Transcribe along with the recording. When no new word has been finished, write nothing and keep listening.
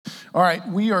All right,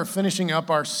 we are finishing up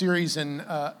our series in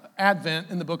Advent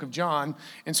in the book of John.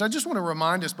 And so I just want to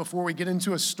remind us before we get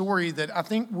into a story that I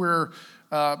think we're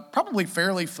probably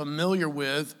fairly familiar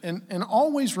with. And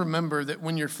always remember that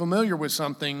when you're familiar with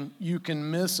something, you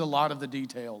can miss a lot of the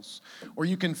details, or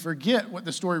you can forget what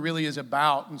the story really is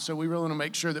about. And so we really want to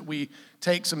make sure that we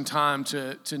take some time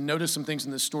to notice some things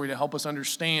in this story to help us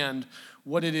understand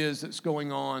what it is that's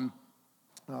going on.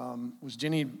 Was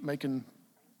Jenny making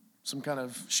some kind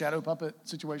of shadow puppet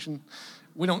situation?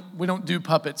 We don't do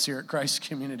puppets here at Christ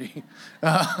Community,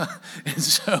 and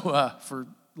so for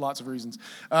lots of reasons.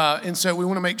 And so we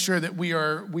want to make sure that we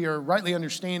are rightly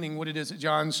understanding what it is that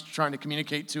John's trying to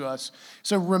communicate to us.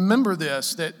 So remember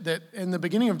this, that in the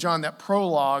beginning of John, that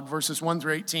prologue, verses 1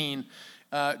 through 18,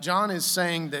 John is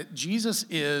saying that Jesus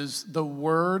is the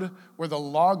Word, or the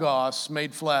Logos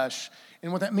made flesh.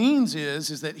 And what that means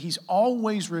is that he's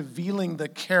always revealing the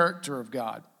character of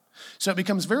God. So it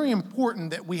becomes very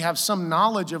important that we have some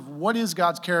knowledge of what is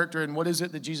God's character and what is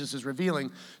it that Jesus is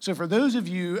revealing. So for those of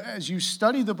you, as you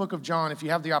study the book of John, if you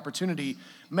have the opportunity,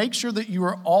 make sure that you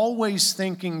are always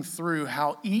thinking through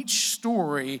how each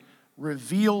story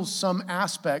reveals some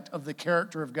aspect of the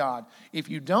character of God. If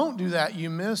you don't do that, you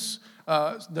miss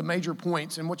the major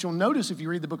points. And what you'll notice if you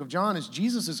read the book of John is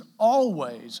Jesus is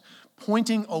always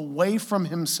pointing away from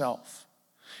himself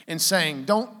and saying,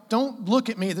 don't look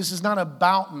at me. This is not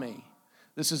about me.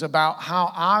 This is about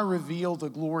how I reveal the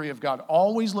glory of God.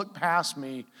 Always look past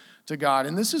me to God.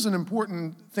 And this is an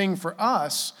important thing for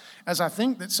us, as I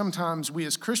think that sometimes we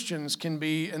as Christians can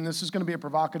be, and this is going to be a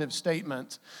provocative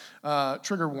statement,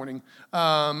 trigger warning,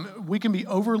 we can be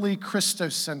overly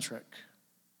Christocentric.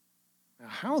 Now,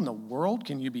 how in the world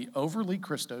can you be overly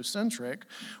Christocentric?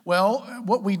 Well,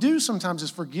 what we do sometimes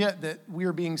is forget that we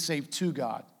are being saved to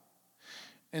God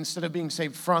instead of being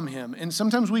saved from him. And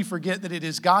sometimes we forget that it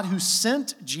is God who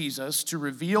sent Jesus to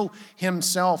reveal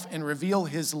himself and reveal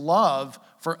his love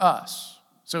for us.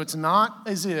 So it's not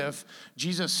as if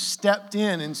Jesus stepped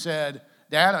in and said,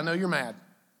 Dad, I know you're mad,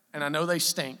 and I know they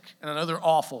stink, and I know they're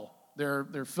awful.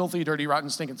 They're filthy, dirty, rotten,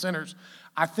 stinking sinners.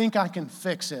 I think I can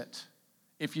fix it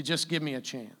if you just give me a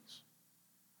chance.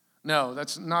 No,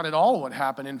 that's not at all what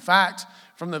happened. In fact,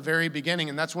 from the very beginning,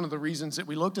 and that's one of the reasons that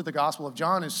we looked at the Gospel of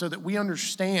John, is so that we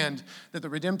understand that the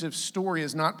redemptive story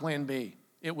is not plan B.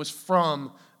 It was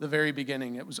from the very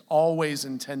beginning. It was always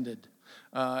intended.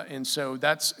 And so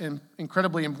that's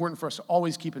incredibly important for us to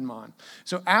always keep in mind.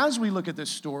 So as we look at this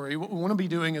story, what we want to be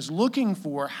doing is looking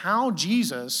for how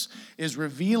Jesus is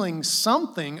revealing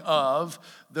something of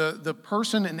the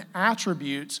person and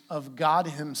attributes of God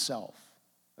himself.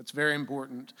 That's very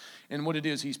important in what it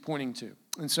is he's pointing to.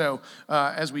 And so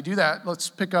as we do that, let's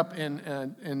pick up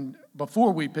in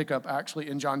before we pick up actually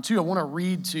in John 2, I want to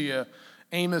read to you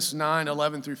Amos 9,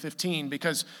 11 through 15,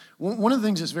 because one of the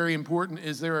things that's very important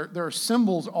is there are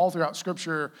symbols all throughout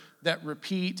Scripture that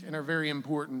repeat and are very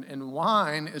important, and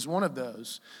wine is one of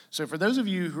those. So for those of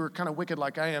you who are kind of wicked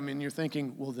like I am, and you're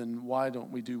thinking, well, then why don't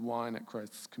we do wine at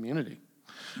Christ's Community?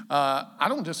 I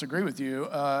don't disagree with you.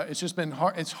 It's just been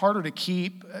hard. It's harder to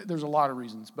keep. There's a lot of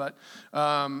reasons, but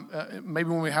maybe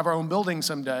when we have our own building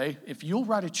someday, if you'll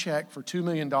write a check for $2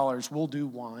 million, we'll do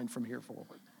wine from here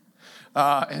forward.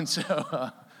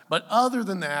 But other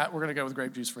than that, we're going to go with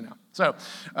grape juice for now.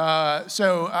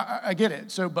 So I get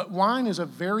it. But wine is a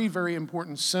very, very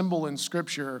important symbol in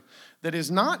Scripture that is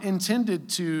not intended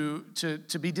to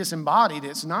be disembodied.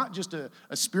 It's not just a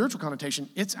spiritual connotation.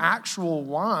 It's actual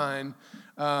wine.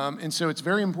 And so it's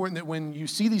very important that when you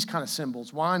see these kind of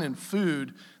symbols, wine and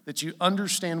food, that you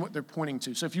understand what they're pointing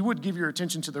to. So if you would give your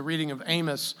attention to the reading of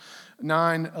Amos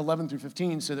 9, 11 through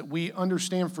 15, so that we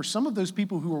understand for some of those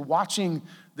people who were watching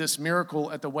this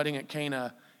miracle at the wedding at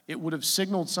Cana, it would have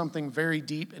signaled something very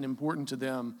deep and important to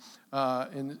them.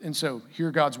 And so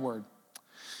hear God's word.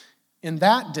 In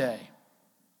that day,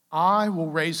 I will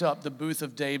raise up the booth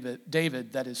of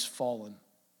David that is fallen,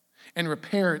 and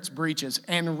repair its breaches,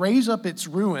 and raise up its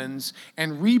ruins,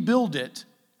 and rebuild it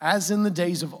as in the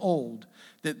days of old,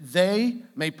 that they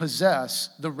may possess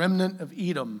the remnant of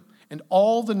Edom, and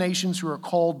all the nations who are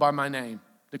called by my name,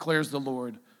 declares the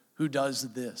Lord, who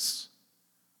does this.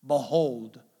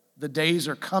 Behold, the days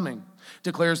are coming,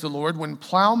 declares the Lord, when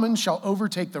plowmen shall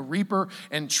overtake the reaper,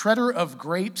 and treader of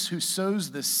grapes who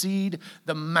sows the seed.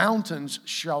 The mountains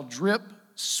shall drip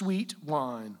sweet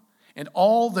wine, and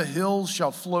all the hills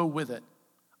shall flow with it.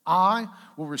 I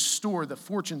will restore the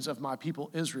fortunes of my people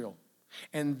Israel,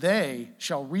 and they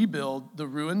shall rebuild the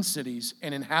ruined cities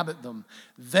and inhabit them.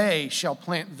 They shall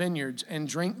plant vineyards and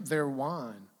drink their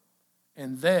wine.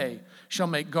 and they shall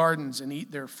make gardens and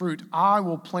eat their fruit. I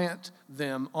will plant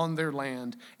them on their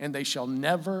land, and they shall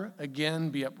never again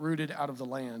be uprooted out of the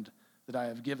land that I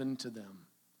have given to them.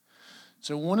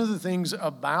 So one of the things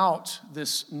about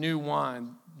this new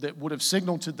wine that would have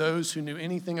signaled to those who knew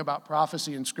anything about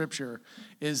prophecy in Scripture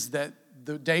is that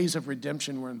the days of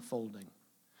redemption were unfolding.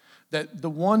 That the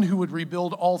one who would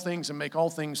rebuild all things and make all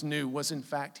things new was in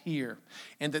fact here.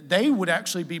 And that they would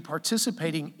actually be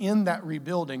participating in that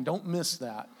rebuilding. Don't miss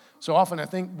that. So often I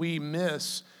think we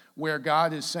miss where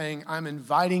God is saying, I'm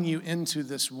inviting you into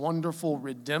this wonderful,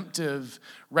 redemptive,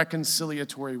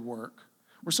 reconciliatory work.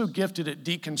 We're so gifted at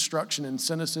deconstruction and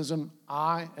cynicism.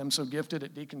 I am so gifted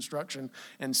at deconstruction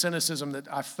and cynicism that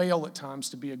I fail at times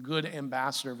to be a good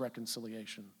ambassador of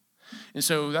reconciliation. And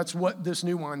so that's what this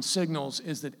new wine signals,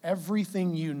 is that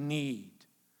everything you need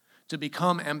to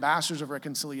become ambassadors of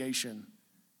reconciliation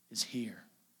is here.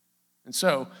 And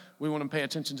so we want to pay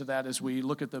attention to that as we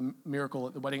look at the miracle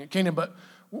at the wedding at Cana. But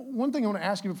one thing I want to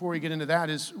ask you before we get into that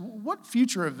is, what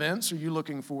future events are you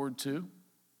looking forward to?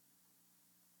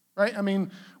 Right? I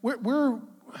mean, we're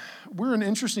an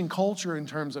interesting culture in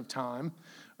terms of time.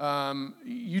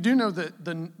 You do know that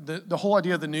the whole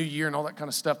idea of the new year and all that kind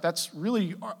of stuff, that's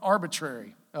really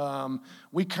arbitrary.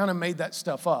 We kind of made that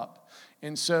stuff up.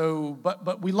 And so,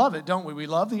 but we love it, don't we? We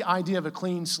love the idea of a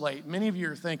clean slate. Many of you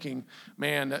are thinking,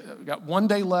 man, we got one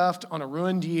day left on a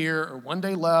ruined year, or one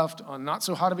day left on not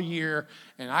so hot of a year,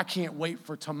 and I can't wait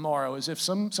for tomorrow, as if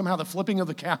somehow the flipping of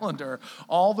the calendar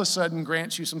all of a sudden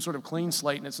grants you some sort of clean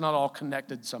slate and it's not all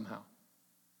connected somehow.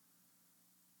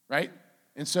 Right?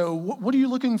 And so what are you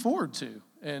looking forward to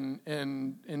in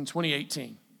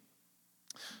 2018?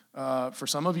 For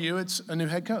some of you, it's a new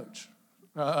head coach.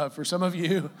 For some of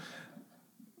you,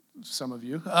 for some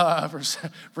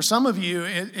of you,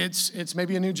 it's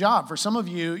maybe a new job. For some of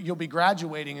you, you'll be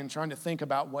graduating and trying to think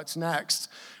about what's next.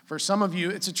 For some of you,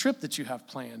 it's a trip that you have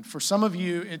planned. For some of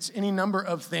you, it's any number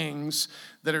of things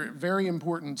that are very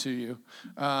important to you.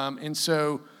 And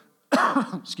so,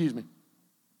 excuse me,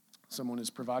 someone is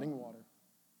providing water.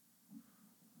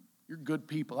 You're good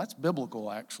people. That's biblical,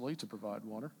 actually, to provide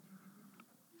water.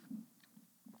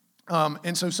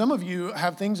 And so some of you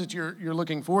have things that you're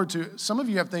looking forward to. Some of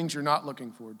you have things you're not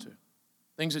looking forward to,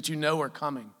 things that you know are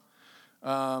coming,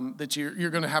 that you're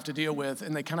going to have to deal with,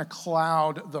 and they kind of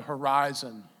cloud the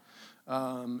horizon.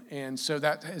 And so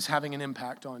that is having an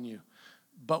impact on you.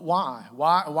 But why?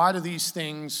 Why do these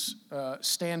things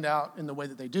stand out in the way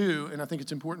that they do? And I think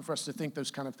it's important for us to think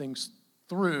those kind of things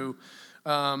through,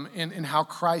 and how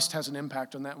Christ has an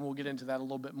impact on that. And we'll get into that a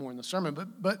little bit more in the sermon.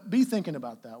 But be thinking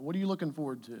about that. What are you looking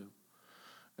forward to?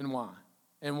 And why?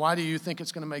 And why do you think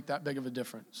it's going to make that big of a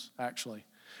difference, actually?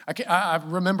 I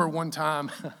remember one time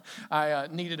I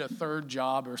needed a third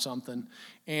job or something,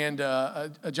 and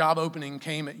a job opening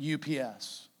came at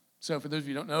UPS. So for those of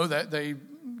you who don't know, that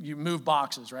you move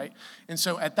boxes, right? And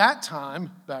so at that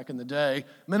time, back in the day,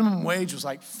 minimum wage was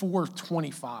like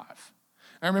 $4.25.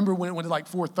 I remember when it went to like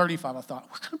 $4.35, I thought,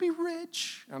 we're going to be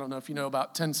rich. I don't know if you know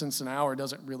about 10 cents an hour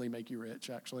doesn't really make you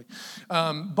rich, actually.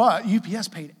 But UPS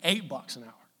paid $8 an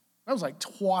hour. That was like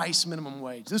twice minimum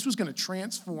wage. This was going to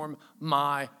transform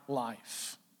my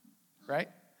life, right?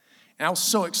 And I was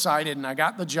so excited, and I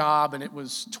got the job, and it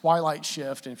was twilight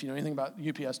shift. And if you know anything about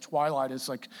UPS, twilight is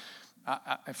like,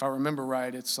 if I remember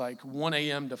right, it's like 1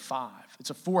 a.m. to 5. It's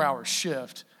a 4-hour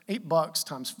shift. $8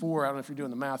 times 4, I don't know if you're doing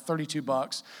the math,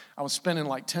 $32. I was spending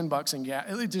like $10 in gas.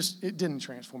 It didn't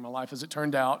transform my life, as it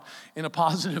turned out, in a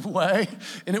positive way.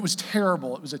 And it was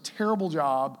terrible. It was a terrible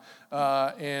job.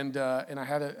 And I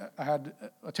had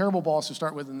a terrible boss to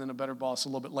start with, and then a better boss a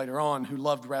little bit later on who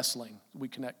loved wrestling. We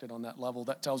connected on that level.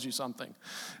 That tells you something.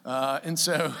 And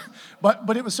so,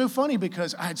 but it was so funny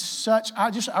because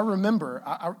I remember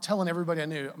telling everybody I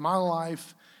knew, my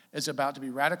life is about to be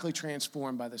radically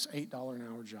transformed by this $8 an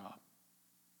hour job.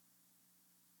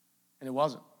 And it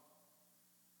wasn't.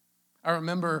 I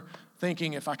remember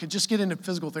thinking, if I could just get into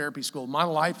physical therapy school, my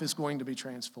life is going to be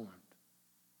transformed.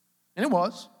 And it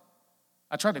was.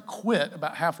 I tried to quit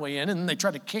about halfway in, and then they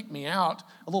tried to kick me out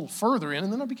a little further in,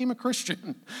 and then I became a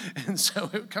Christian. And so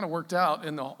it kind of worked out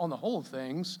on the whole of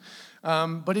things.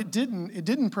 But it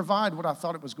didn't provide what I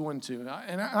thought it was going to.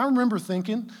 And I remember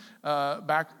thinking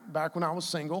back when I was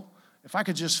single, if I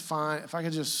could just find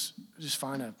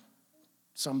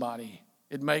somebody,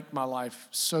 it'd make my life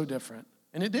so different.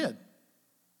 And it did,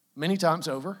 many times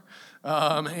over,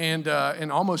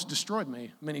 and almost destroyed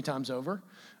me many times over.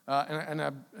 And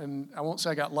I won't say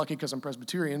I got lucky because I'm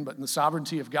Presbyterian, but in the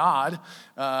sovereignty of God,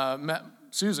 met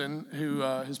Susan, who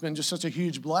has been just such a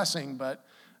huge blessing. But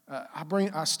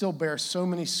I still bear so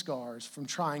many scars from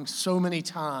trying so many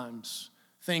times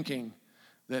thinking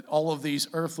that all of these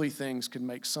earthly things could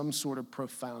make some sort of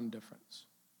profound difference.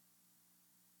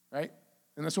 Right?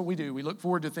 And that's what we do. We look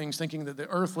forward to things thinking that the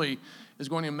earthly is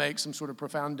going to make some sort of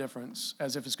profound difference,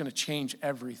 as if it's going to change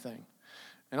everything.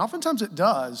 And oftentimes it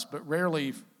does, but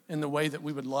rarely in the way that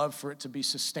we would love for it to be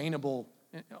sustainable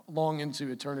long into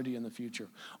eternity in the future.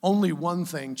 Only one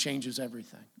thing changes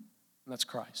everything, and that's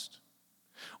Christ.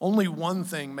 Only one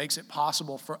thing makes it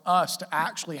possible for us to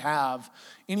actually have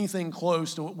anything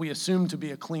close to what we assume to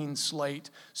be a clean slate,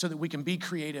 so that we can be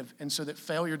creative and so that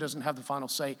failure doesn't have the final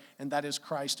say, and that is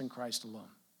Christ and Christ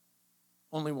alone.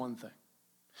 Only one thing.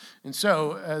 And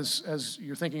so, as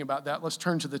you're thinking about that, let's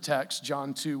turn to the text,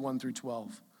 John 2, 1 through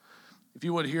 12. If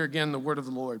you would hear again the word of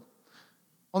the Lord.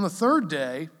 On the third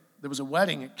day, there was a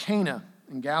wedding at Cana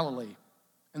in Galilee,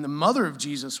 and the mother of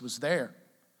Jesus was there.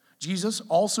 Jesus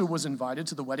also was invited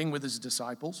to the wedding with his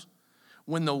disciples.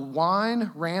 When the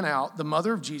wine ran out, the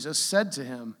mother of Jesus said to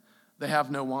him, "They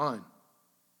have no wine."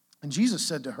 And Jesus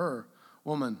said to her,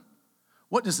 "Woman,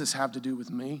 what does this have to do with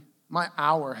me? My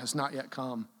hour has not yet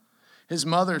come." His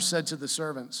mother said to the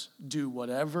servants, "Do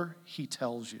whatever he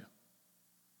tells you."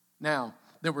 Now,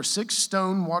 there were 6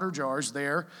 stone water jars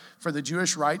there for the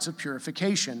Jewish rites of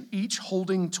purification, each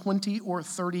holding 20 or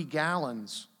 30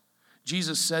 gallons.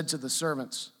 Jesus said to the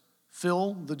servants,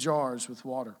 "Fill the jars with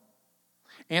water."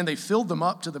 And they filled them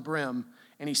up to the brim,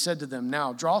 and he said to them,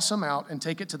 "Now draw some out and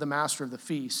take it to the master of the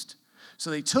feast." So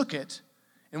they took it,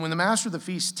 and when the master of the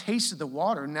feast tasted the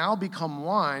water, now become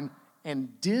wine,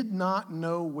 and did not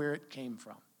know where it came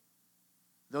from,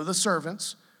 though the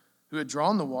servants who had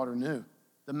drawn the water knew.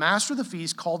 The master of the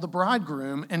feast called the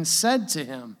bridegroom and said to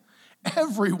him,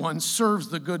 "Everyone serves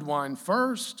the good wine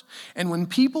first, and when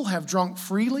people have drunk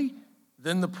freely,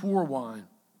 then the poor wine.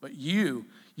 But you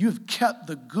have kept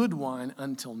the good wine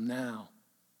until now."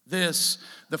 This,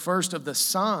 the first of the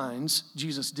signs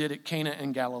Jesus did at Cana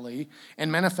in Galilee,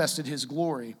 and manifested his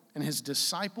glory, and his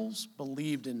disciples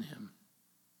believed in him.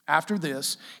 After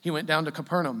this, he went down to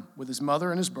Capernaum with his mother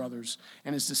and his brothers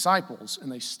and his disciples,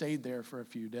 and they stayed there for a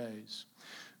few days.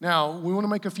 Now, we want to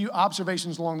make a few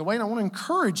observations along the way, and I want to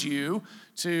encourage you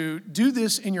to do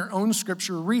this in your own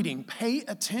scripture reading. Pay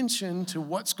attention to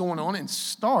what's going on and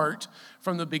start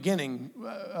from the beginning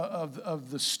of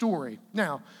the story.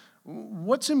 Now,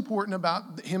 what's important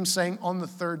about him saying on the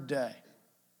third day?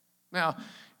 Now,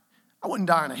 I wouldn't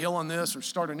die on a hill on this or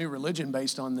start a new religion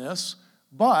based on this,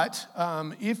 but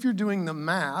if you're doing the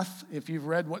math, if you've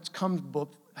read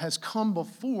has come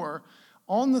before,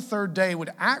 on the third day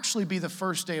would actually be the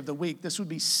first day of the week. This would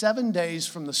be 7 days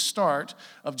from the start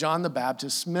of John the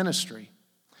Baptist's ministry.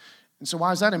 And so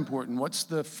why is that important? What's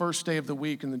the first day of the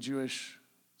week in the Jewish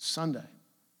Sunday?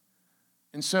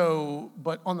 And so,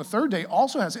 but on the third day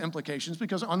also has implications,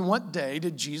 because on what day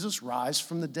did Jesus rise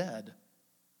from the dead?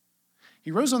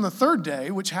 He rose on the third day,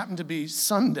 which happened to be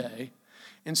Sunday.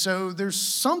 And so there's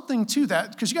something to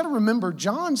that, because you got to remember,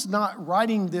 John's not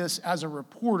writing this as a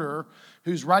reporter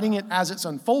who's writing it as it's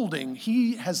unfolding.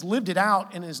 He has lived it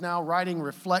out and is now writing,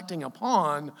 reflecting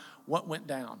upon what went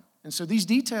down. And so these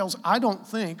details, I don't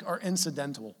think, are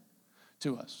incidental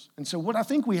to us. And so what I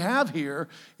think we have here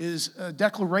is a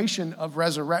declaration of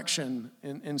resurrection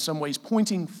in some ways,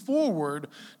 pointing forward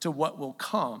to what will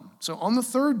come. So on the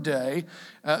third day,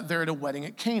 they're at a wedding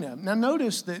at Cana. Now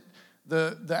notice that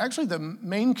actually the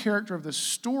main character of the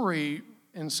story,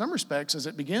 in some respects, as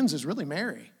it begins, is really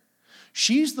Mary.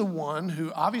 She's the one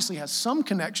who obviously has some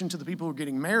connection to the people who are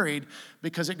getting married,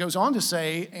 because it goes on to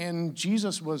say, and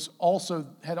Jesus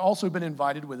had also been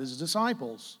invited with his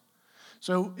disciples.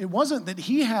 So it wasn't that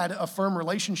he had a firm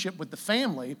relationship with the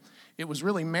family, it was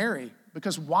really Mary.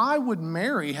 Because why would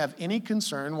Mary have any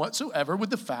concern whatsoever with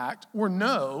the fact or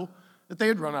know that they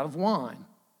had run out of wine?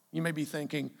 You may be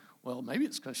thinking, well, maybe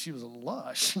it's because she was a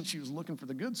lush and she was looking for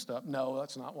the good stuff. No,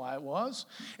 that's not why it was.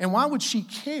 And why would she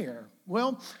care?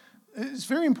 Well, it's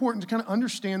very important to kind of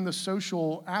understand the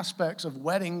social aspects of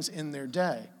weddings in their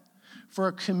day. For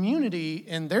a community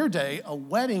in their day, a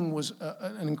wedding was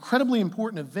an incredibly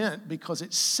important event, because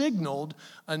it signaled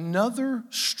another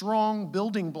strong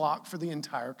building block for the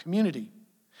entire community.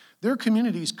 Their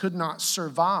communities could not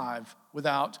survive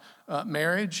without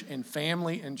marriage and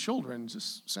family and children. Does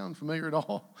this sound familiar at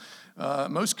all?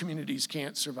 Most communities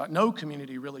can't survive. No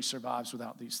community really survives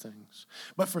without these things.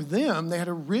 But for them, they had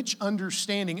a rich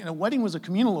understanding, and a wedding was a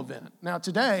communal event. Now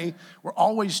today, we're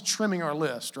always trimming our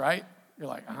list, right? You're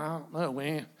like, I don't know,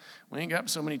 we ain't got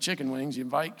so many chicken wings. You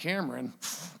invite Cameron.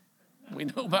 We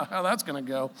know about how that's going to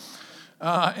go.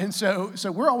 And so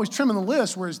we're always trimming the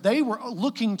list, whereas they were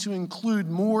looking to include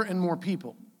more and more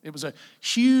people. It was a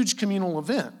huge communal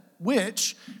event,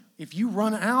 which if you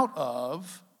run out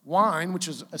of wine, which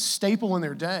is a staple in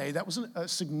their day, that was a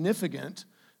significant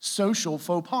social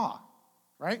faux pas,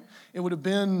 right? It would have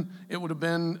been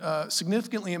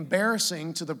significantly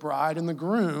embarrassing to the bride and the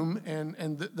groom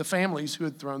and the families who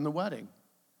had thrown the wedding.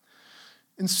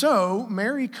 And so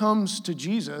Mary comes to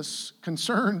Jesus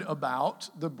concerned about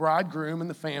the bridegroom and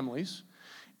the families.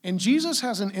 And Jesus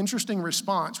has an interesting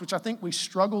response, which I think we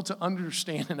struggle to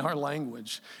understand in our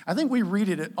language. I think we read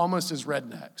it almost as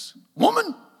rednecks.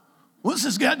 Woman, what's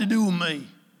this got to do with me?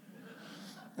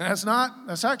 And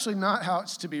that's actually not how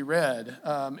it's to be read.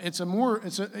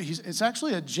 It's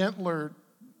actually a gentler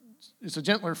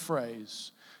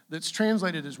phrase that's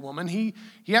translated as woman.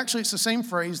 It's the same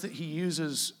phrase that he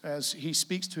uses as he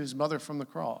speaks to his mother from the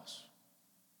cross.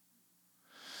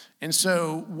 And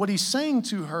so what he's saying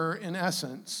to her, in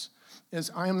essence,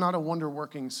 is, I am not a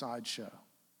wonder-working sideshow.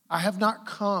 I have not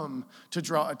come to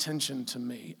draw attention to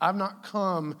me. I've not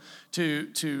come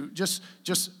to just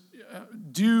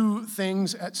do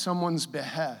things at someone's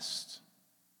behest.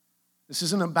 This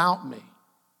isn't about me.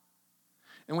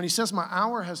 And when he says, my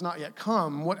hour has not yet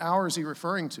come, what hour is he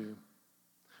referring to?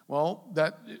 Well,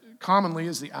 that commonly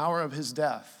is the hour of his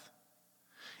death.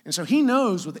 And so he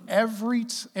knows with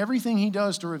everything he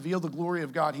does to reveal the glory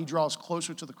of God, he draws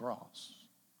closer to the cross.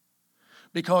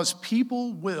 Because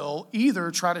people will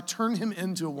either try to turn him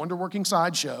into a wonder-working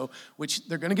sideshow, which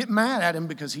they're going to get mad at him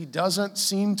because he doesn't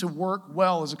seem to work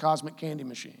well as a cosmic candy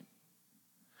machine,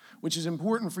 which is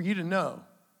important for you to know.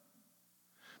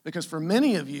 Because for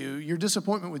many of you, your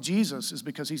disappointment with Jesus is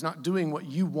because he's not doing what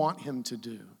you want him to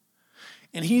do.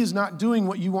 And he is not doing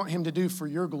what you want him to do for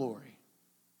your glory.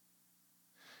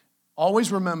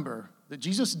 Always remember that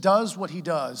Jesus does what he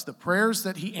does. The prayers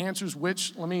that he answers,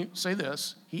 which, let me say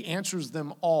this, he answers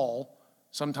them all.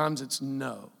 Sometimes it's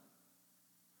no.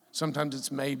 Sometimes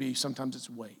it's maybe. Sometimes it's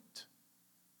wait.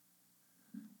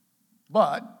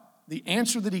 But the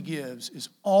answer that he gives is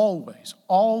always,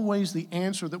 always the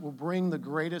answer that will bring the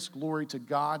greatest glory to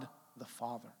God the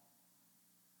Father.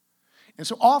 And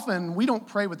so often we don't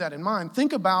pray with that in mind.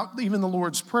 Think about even the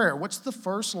Lord's Prayer. What's the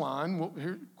first line?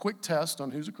 Here, quick test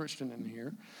on who's a Christian in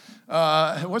here.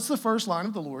 What's the first line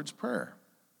of the Lord's Prayer?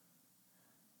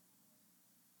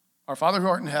 Our Father who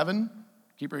art in heaven,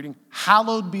 keep reading,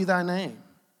 hallowed be thy name.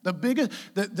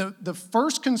 The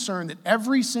first concern that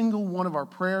every single one of our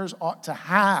prayers ought to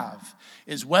have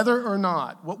is whether or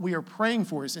not what we are praying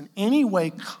for is in any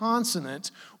way consonant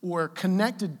or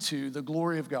connected to the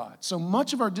glory of God. So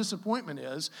much of our disappointment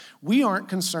is we aren't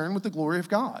concerned with the glory of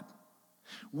God.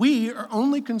 We are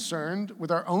only concerned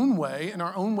with our own way and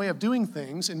our own way of doing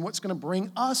things and what's going to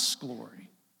bring us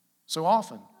glory so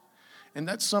often. And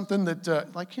that's something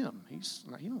that, like him, he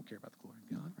don't care about the glory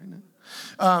of God right now.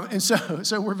 And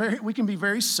so we can be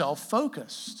very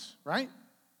self-focused, right?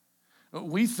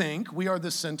 We think we are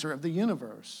the center of the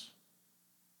universe.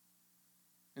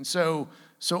 And so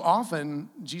often,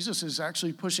 Jesus is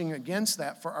actually pushing against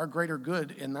that for our greater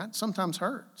good, and that sometimes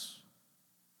hurts.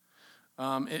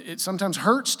 It sometimes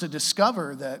hurts to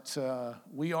discover that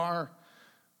we are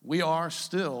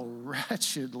still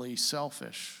wretchedly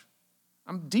selfish.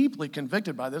 I'm deeply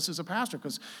convicted by this as a pastor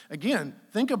because, again,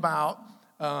 think about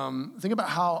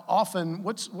how often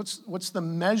what's the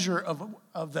measure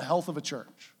of the health of a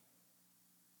church?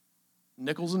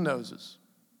 Nickels and noses,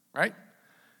 right?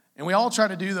 And we all try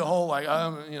to do the whole I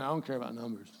don't care about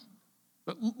numbers,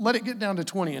 but let it get down to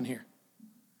 20 in here.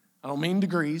 I don't mean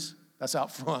degrees. That's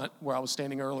out front where I was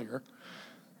standing earlier.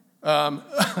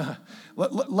 Let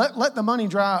the money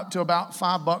dry up to about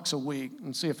 $5 a week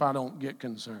and see if I don't get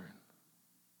concerned.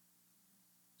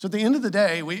 So at the end of the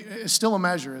day, it's still a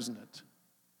measure, isn't it?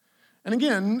 And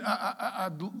again,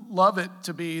 I'd love it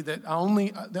to be that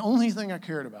the only thing I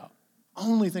cared about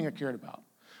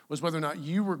was whether or not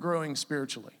you were growing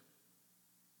spiritually.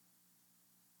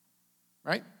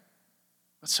 Right?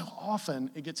 But so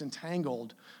often it gets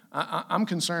entangled. I'm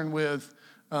concerned with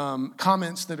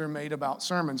comments that are made about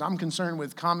sermons. I'm concerned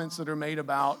with comments that are made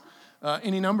about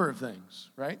any number of things,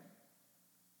 right?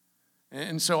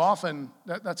 And so often,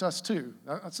 that's us too.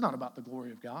 That's not about the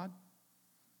glory of God.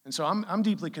 And so I'm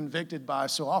deeply convicted by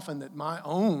so often that my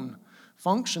own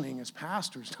functioning as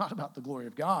pastor is not about the glory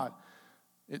of God.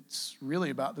 It's really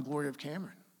about the glory of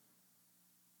Cameron.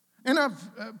 And I've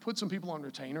put some people on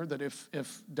retainer that if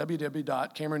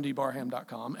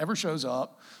www.camerondbarham.com ever shows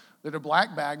up, they're to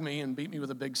black bag me and beat me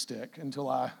with a big stick until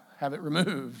I have it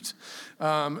removed.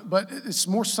 But it's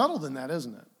more subtle than that,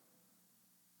 isn't it?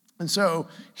 And so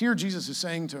here Jesus is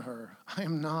saying to her,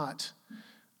 I'm not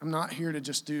here to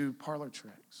just do parlor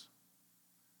tricks.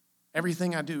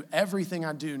 Everything I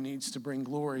do needs to bring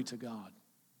glory to God.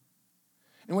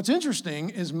 And what's interesting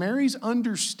is Mary's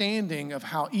understanding of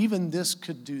how even this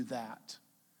could do that.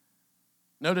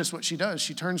 Notice what she does.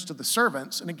 She turns to the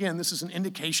servants. And again, this is an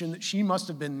indication that she must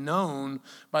have been known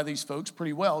by these folks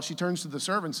pretty well. She turns to the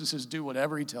servants and says, do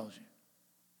whatever he tells you.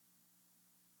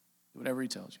 Do whatever he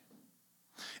tells you.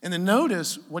 And then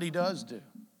notice what he does do.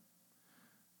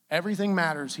 Everything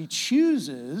matters. He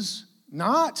chooses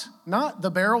not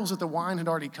the barrels that the wine had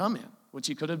already come in, which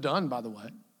he could have done, by the way,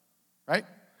 right?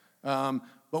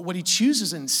 But what he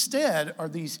chooses instead are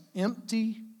these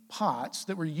empty pots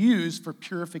that were used for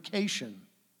purification,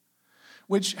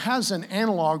 which has an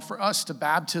analog for us to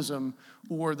baptism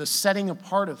or the setting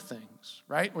apart of things,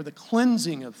 right? Or the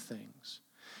cleansing of things.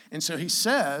 And so he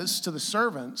says to the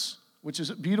servants, which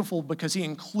is beautiful because he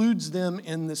includes them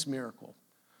in this miracle.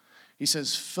 He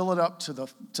says, fill it up to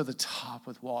the top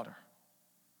with water.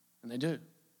 And they do,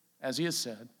 as he has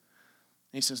said.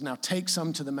 And he says, now take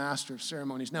some to the master of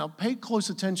ceremonies. Now pay close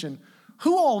attention.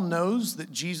 Who all knows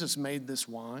that Jesus made this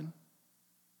wine?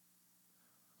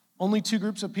 Only two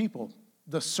groups of people,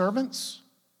 the servants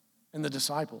and the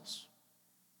disciples.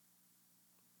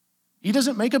 He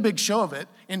doesn't make a big show of it.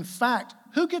 In fact,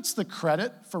 who gets the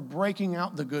credit for breaking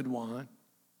out the good wine?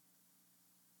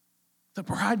 The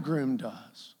bridegroom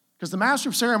does. Because the master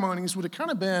of ceremonies would have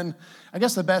kind of been, I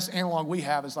guess the best analog we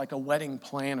have is like a wedding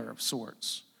planner of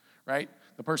sorts, right?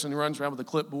 The person who runs around with a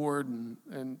clipboard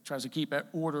and tries to keep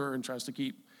order and tries to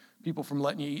keep people from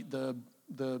letting you eat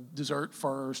the dessert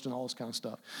first and all this kind of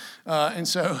stuff.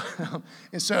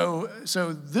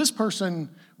 So this person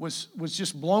was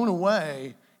just blown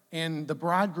away, and the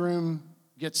bridegroom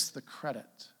gets the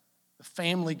credit. The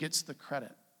family gets the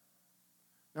credit.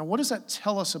 Now, what does that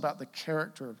tell us about the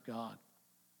character of God?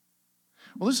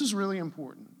 Well, this is really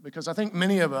important because I think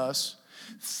many of us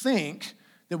think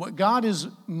that what God is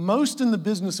most in the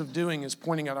business of doing is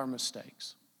pointing out our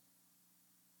mistakes.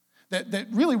 That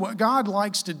really what God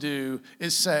likes to do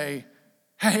is say,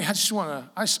 hey, I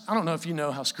don't know if you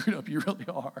know how screwed up you really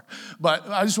are, but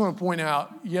I just want to point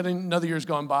out yet another year's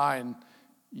gone by and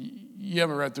you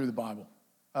haven't read through the Bible.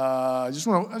 I just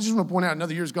want to point out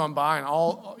another year's gone by and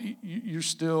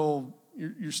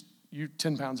you're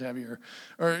 10 pounds heavier.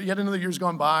 Or yet another year's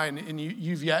gone by and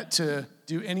you've yet to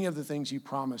do any of the things you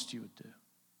promised you would do.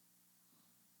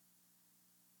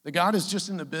 That God is just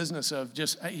in the business of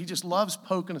he just loves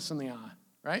poking us in the eye,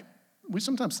 right? We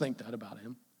sometimes think that about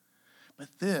him. But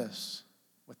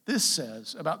what this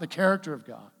says about the character of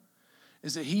God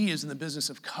is that he is in the business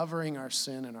of covering our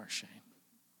sin and our shame.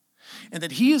 And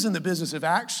that he is in the business of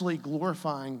actually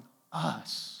glorifying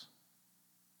us.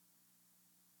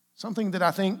 Something that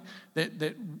I think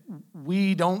that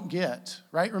we don't get,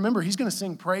 right? Remember, he's going to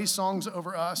sing praise songs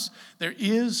over us. There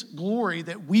is glory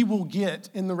that we will get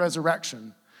in the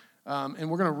resurrection. And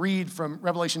we're going to read from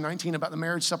Revelation 19 about the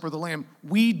marriage supper of the Lamb.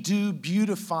 We do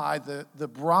beautify the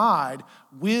bride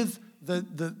with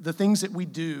the things that we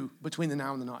do between the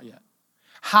now and the not yet.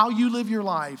 How you live your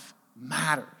life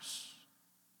matters.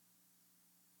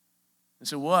 And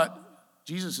so what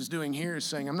Jesus is doing here is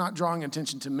saying, I'm not drawing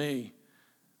attention to me.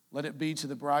 Let it be to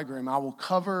the bridegroom. I will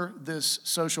cover this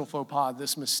social faux pas,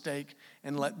 this mistake,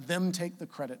 and let them take the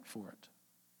credit for it.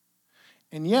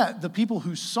 And yet, the people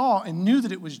who saw and knew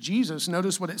that it was Jesus,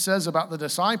 notice what it says about the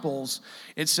disciples.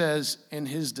 It says, and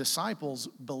his disciples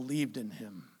believed in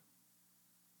him.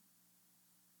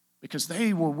 Because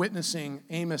they were witnessing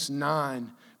Amos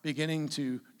 9 beginning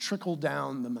to trickle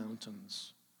down the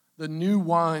mountains. The new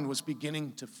wine was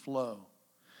beginning to flow.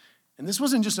 And this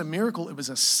wasn't just a miracle, it was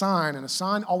a sign, and a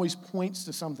sign always points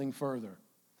to something further.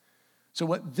 So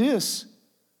what this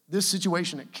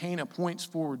situation at Cana points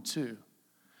forward to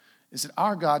is that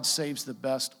our God saves the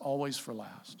best always for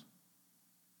last.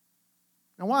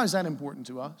 Now, why is that important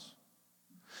to us?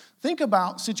 Think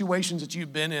about situations that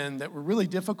you've been in that were really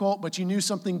difficult, but you knew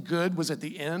something good was at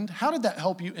the end. How did that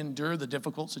help you endure the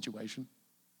difficult situation?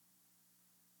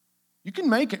 You can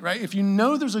make it, right? If you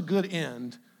know there's a good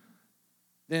end,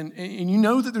 then, and you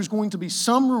know that there's going to be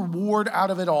some reward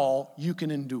out of it all, you can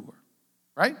endure,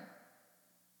 right?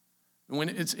 And when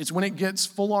it's when it gets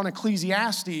full on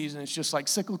Ecclesiastes and it's just like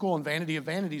cyclical and vanity of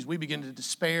vanities, we begin to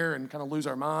despair and kind of lose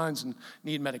our minds and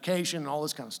need medication and all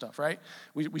this kind of stuff, right?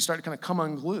 We start to kind of come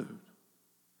unglued.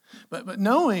 But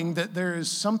knowing that there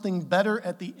is something better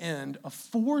at the end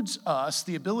affords us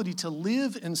the ability to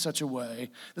live in such a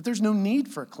way that there's no need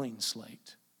for a clean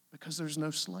slate because there's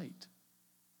no slate.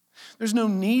 There's no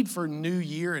need for New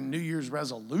Year and New Year's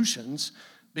resolutions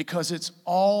because it's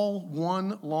all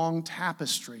one long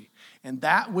tapestry. And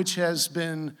that which has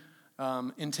been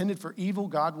intended for evil,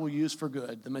 God will use for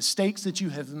good. The mistakes that you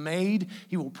have made,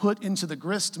 he will put into the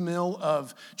grist mill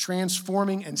of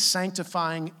transforming and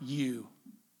sanctifying you.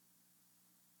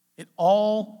 It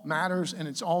all matters, and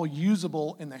it's all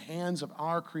usable in the hands of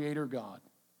our Creator God.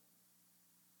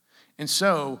 And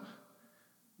so,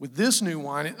 with this new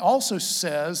wine, it also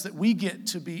says that we get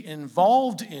to be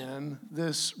involved in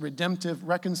this redemptive,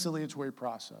 reconciliatory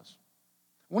process.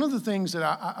 One of the things that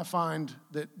I find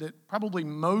that probably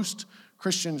most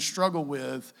Christians struggle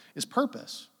with is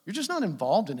purpose. You're just not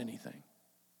involved in anything.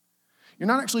 You're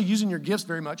not actually using your gifts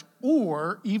very much,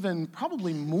 or even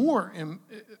probably more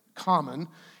common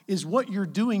is what you're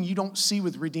doing you don't see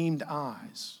with redeemed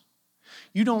eyes.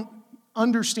 You don't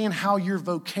understand how your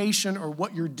vocation or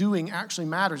what you're doing actually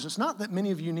matters. It's not that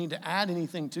many of you need to add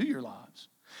anything to your lives.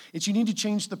 It's you need to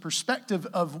change the perspective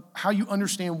of how you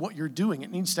understand what you're doing.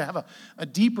 It needs to have a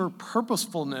deeper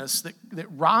purposefulness that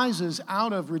rises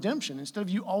out of redemption. Instead of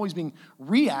you always being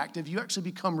reactive, you actually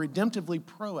become redemptively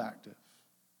proactive.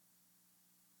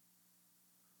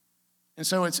 And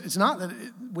so it's not that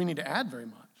we need to add very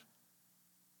much.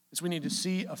 It's we need to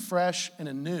see afresh and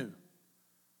anew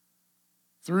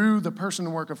through the person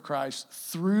and work of Christ,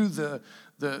 through the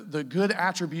good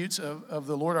attributes of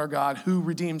the Lord our God, who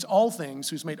redeems all things,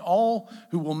 who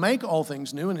will make all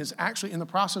things new, and is actually in the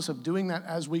process of doing that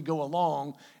as we go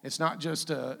along. It's not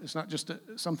just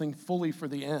something fully for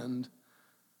the end.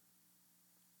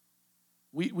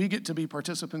 We get to be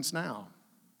participants now.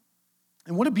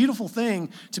 And what a beautiful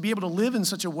thing to be able to live in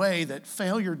such a way that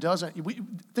failure doesn't.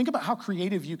 Think about how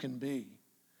creative you can be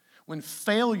when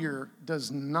failure does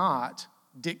not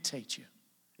dictate you.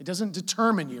 It doesn't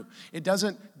determine you. It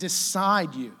doesn't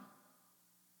decide you.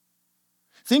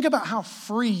 Think about how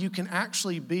free you can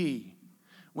actually be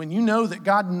when you know that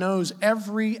God knows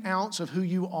every ounce of who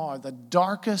you are, the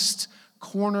darkest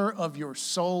corner of your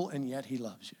soul, and yet he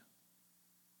loves you.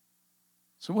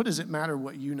 So what does it matter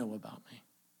what you know about me?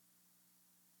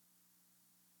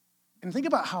 And think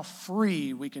about how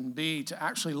free we can be to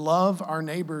actually love our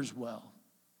neighbors well.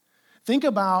 Think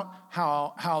about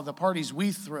how the parties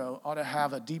we throw ought to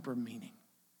have a deeper meaning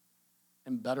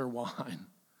and better wine.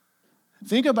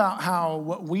 Think about how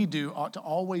what we do ought to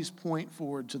always point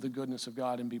forward to the goodness of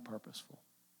God and be purposeful.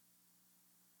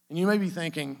 And you may be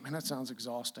thinking, man, that sounds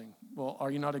exhausting. Well,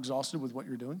 are you not exhausted with what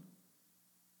you're doing?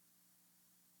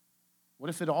 What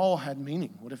if it all had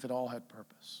meaning? What if it all had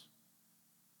purpose?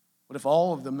 What if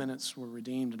all of the minutes were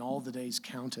redeemed and all of the days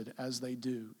counted as they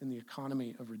do in the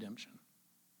economy of redemption?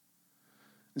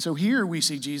 And so here we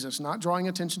see Jesus not drawing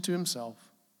attention to himself,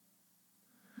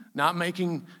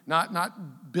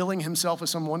 not billing himself as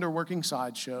some wonder-working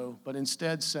sideshow, but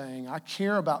instead saying, I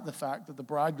care about the fact that the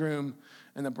bridegroom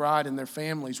and the bride and their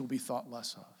families will be thought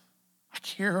less of. I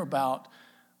care about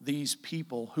these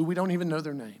people who we don't even know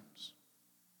their names.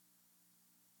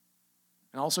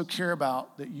 And I also care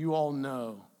about that you all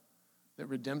know that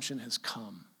redemption has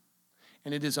come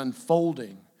and it is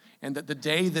unfolding, and that the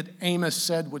day that Amos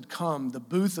said would come, the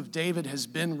booth of David has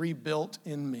been rebuilt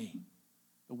in me.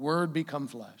 The Word become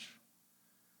flesh.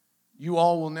 You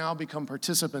all will now become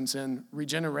participants in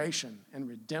regeneration and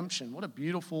redemption. What a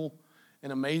beautiful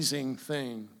and amazing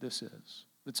thing this is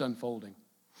that's unfolding.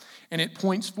 And it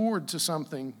points forward to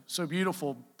something so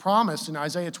beautiful promised in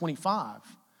Isaiah 25.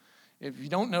 If you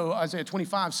don't know Isaiah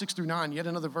 25, 6 through 9, yet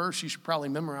another verse you should probably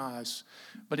memorize.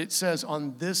 But it says,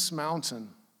 on this mountain,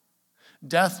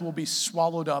 death will be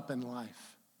swallowed up in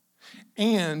life.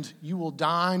 And you will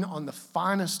dine on the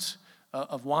finest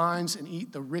of wines and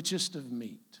eat the richest of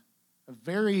meat. A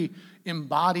very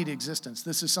embodied existence.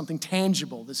 This is something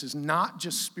tangible. This is not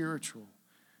just spiritual.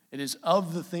 It is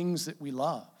of the things that we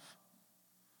love.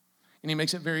 And he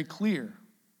makes it very clear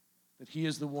that he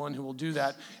is the one who will do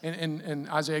that. And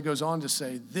Isaiah goes on to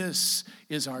say, this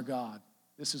is our God.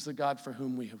 This is the God for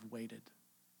whom we have waited.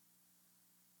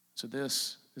 So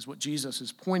this is what Jesus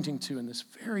is pointing to in this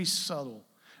very subtle,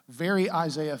 very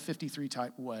Isaiah 53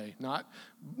 type way, not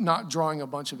drawing a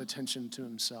bunch of attention to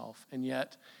himself. And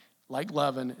yet, like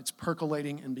leaven, it's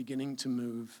percolating and beginning to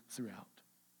move throughout.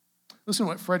 Listen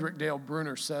to what Frederick Dale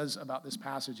Bruner says about this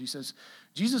passage. He says,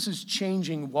 Jesus is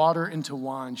changing water into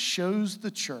wine shows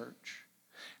the church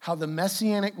how the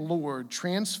Messianic Lord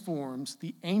transforms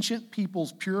the ancient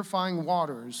people's purifying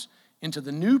waters into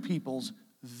the new people's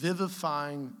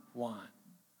vivifying wine.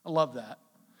 I love that.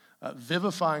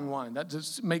 Vivifying wine. That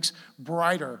just makes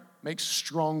brighter, makes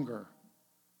stronger,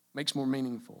 makes more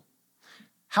meaningful.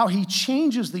 How he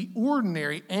changes the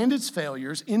ordinary and its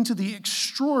failures into the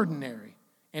extraordinary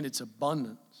and its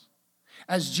abundance.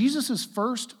 As Jesus'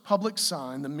 first public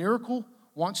sign, the miracle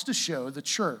wants to show the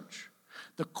church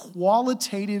the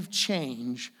qualitative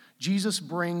change Jesus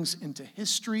brings into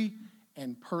history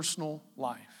and personal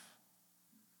life.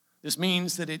 This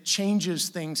means that it changes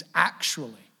things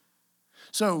actually.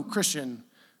 So, Christian,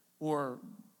 or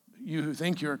you who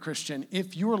think you're a Christian,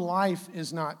 if your life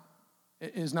has not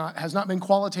been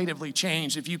qualitatively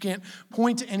changed, if you can't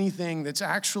point to anything that's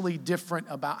actually different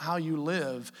about how you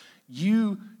live,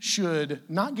 you should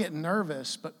not get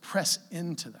nervous, but press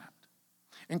into that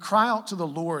and cry out to the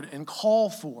Lord and call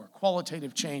for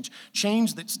qualitative change,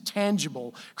 change that's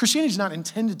tangible. Christianity is not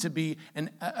intended to be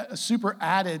a super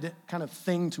added kind of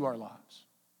thing to our lives.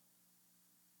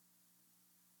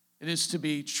 It is to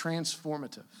be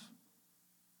transformative.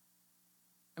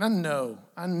 And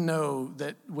I know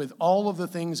that with all of the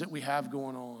things that we have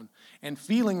going on and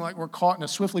feeling like we're caught in a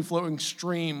swiftly flowing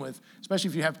stream with, especially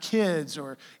if you have kids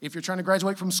or if you're trying to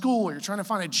graduate from school or you're trying to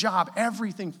find a job,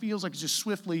 everything feels like it's just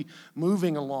swiftly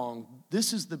moving along.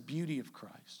 This is the beauty of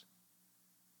Christ,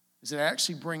 is that it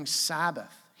actually brings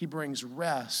Sabbath. He brings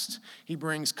rest. He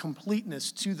brings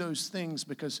completeness to those things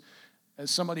because as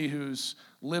somebody who's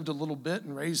lived a little bit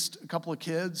and raised a couple of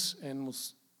kids and will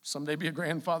someday be a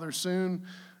grandfather soon,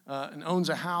 and owns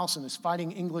a house and is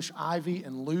fighting English ivy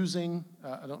and losing.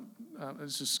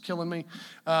 It's just killing me.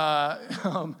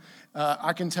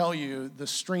 I can tell you the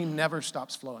stream never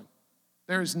stops flowing.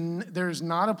 There's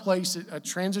not a place,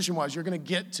 transition-wise, you're going to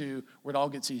get to where it all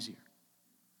gets easier.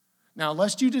 Now,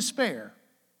 lest you despair,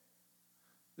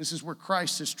 this is where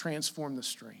Christ has transformed the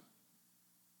stream.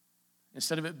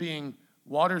 Instead of it being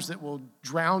waters that will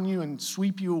drown you and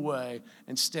sweep you away,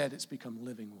 instead it's become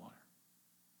living water.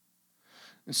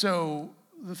 And so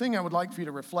the thing I would like for you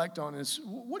to reflect on is,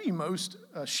 what are you most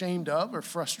ashamed of or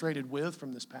frustrated with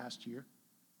from this past year?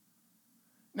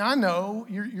 Now, I know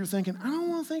you're thinking, I don't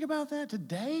want to think about that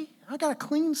today. I got a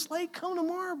clean slate coming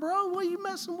tomorrow, bro. What are you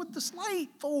messing with the slate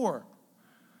for?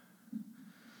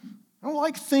 I don't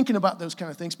like thinking about those kind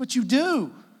of things, but you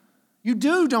do. You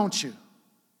do, don't you?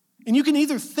 And you can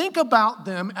either think about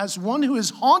them as one who is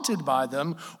haunted by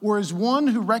them or as one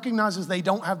who recognizes they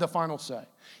don't have the final say.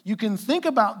 You can think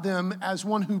about them as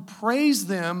one who prays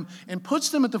them and puts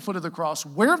them at the foot of the cross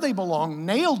where they belong,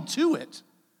 nailed to it,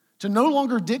 to no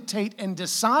longer dictate and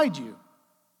decide you.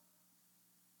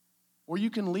 Or you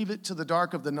can leave it to the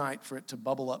dark of the night for it to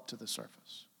bubble up to the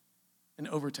surface and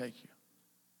overtake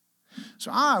you. So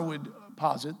I would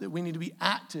posit that we need to be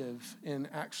active in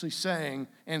actually saying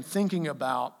and thinking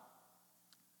about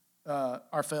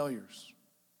our failures.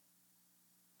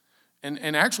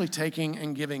 And actually taking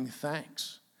and giving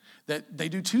thanks. That they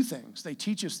do two things. They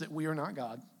teach us that we are not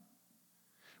God,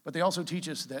 but they also teach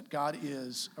us that God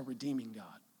is a redeeming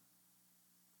God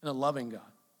and a loving God.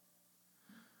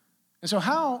 And so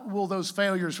how will those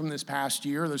failures from this past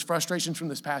year, those frustrations from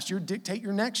this past year, dictate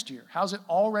your next year? How's it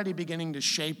already beginning to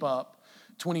shape up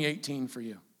 2018 for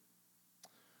you?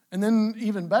 And then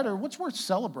even better, what's worth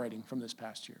celebrating from this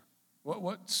past year?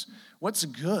 What's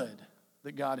good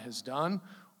that God has done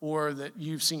or that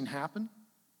you've seen happen?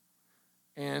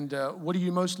 And what are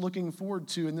you most looking forward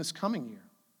to in this coming year?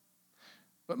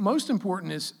 But most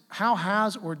important is, how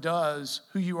has or does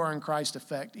who you are in Christ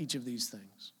affect each of these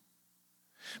things?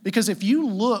 Because if you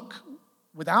look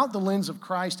without the lens of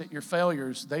Christ at your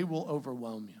failures, they will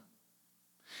overwhelm you.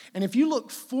 And if you look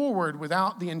forward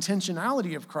without the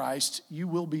intentionality of Christ, you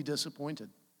will be disappointed.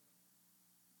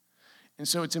 And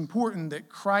so it's important that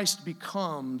Christ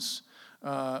becomes,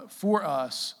 for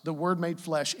us, the Word made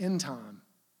flesh in time,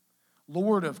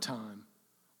 Lord of time,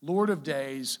 Lord of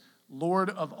days, Lord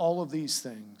of all of these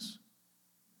things.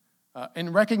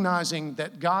 And recognizing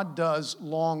that God does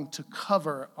long to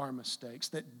cover our mistakes,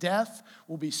 that death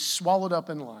will be swallowed up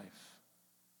in life.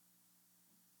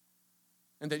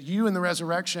 And that you in the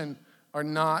resurrection are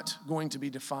not going to be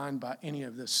defined by any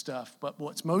of this stuff. But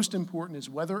what's most important is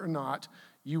whether or not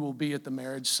you will be at the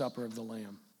marriage supper of the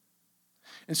Lamb.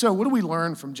 And so what do we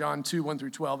learn from John 2, 1 through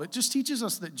 12? It just teaches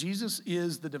us that Jesus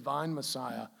is the divine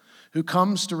Messiah who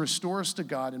comes to restore us to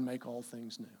God and make all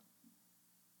things new.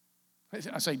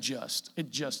 I say just.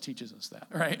 It just teaches us that,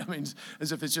 right? I mean,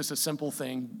 as if it's just a simple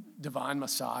thing, divine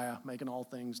Messiah, making all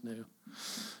things new.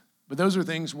 But those are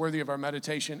things worthy of our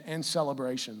meditation and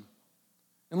celebration.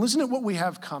 And listen to what we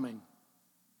have coming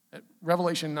at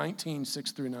Revelation 19,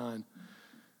 6 through 9.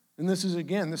 And this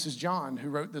is John who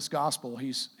wrote this gospel.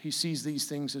 He sees these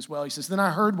things as well. He says, "Then I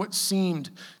heard what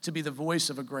seemed to be the voice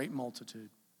of a great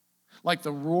multitude, like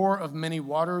the roar of many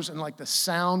waters and like the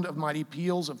sound of mighty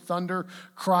peals of thunder,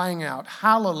 crying out,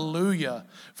 'Hallelujah,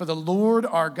 for the Lord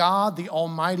our God, the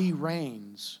Almighty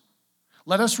reigns.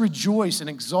 Let us rejoice and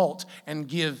exult and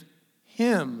give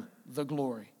him the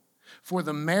glory. For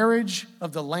the marriage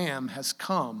of the Lamb has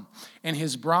come, and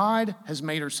his bride has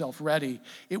made herself ready.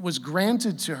 It was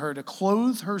granted to her to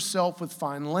clothe herself with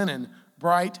fine linen,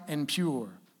 bright and pure.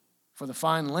 For the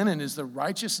fine linen is the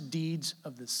righteous deeds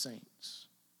of the saints.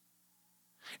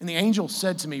 And the angel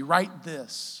said to me, write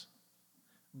this: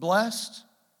 blessed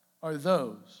are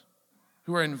those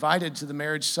who are invited to the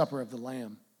marriage supper of the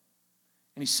Lamb.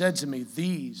 And he said to me,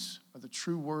 these are the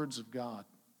true words of God.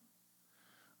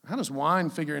 How does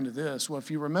wine figure into this? Well, if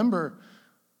you remember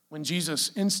when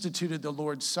Jesus instituted the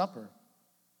Lord's Supper,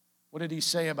 what did he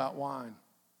say about wine?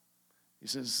 He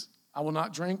says, I will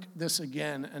not drink this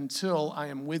again until I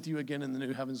am with you again in the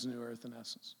new heavens and new earth, in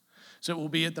essence. So it will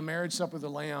be at the marriage supper of the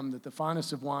Lamb that the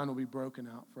finest of wine will be broken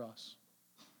out for us.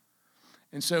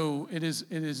 And so it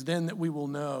is then that we will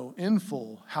know in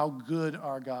full how good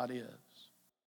our God is.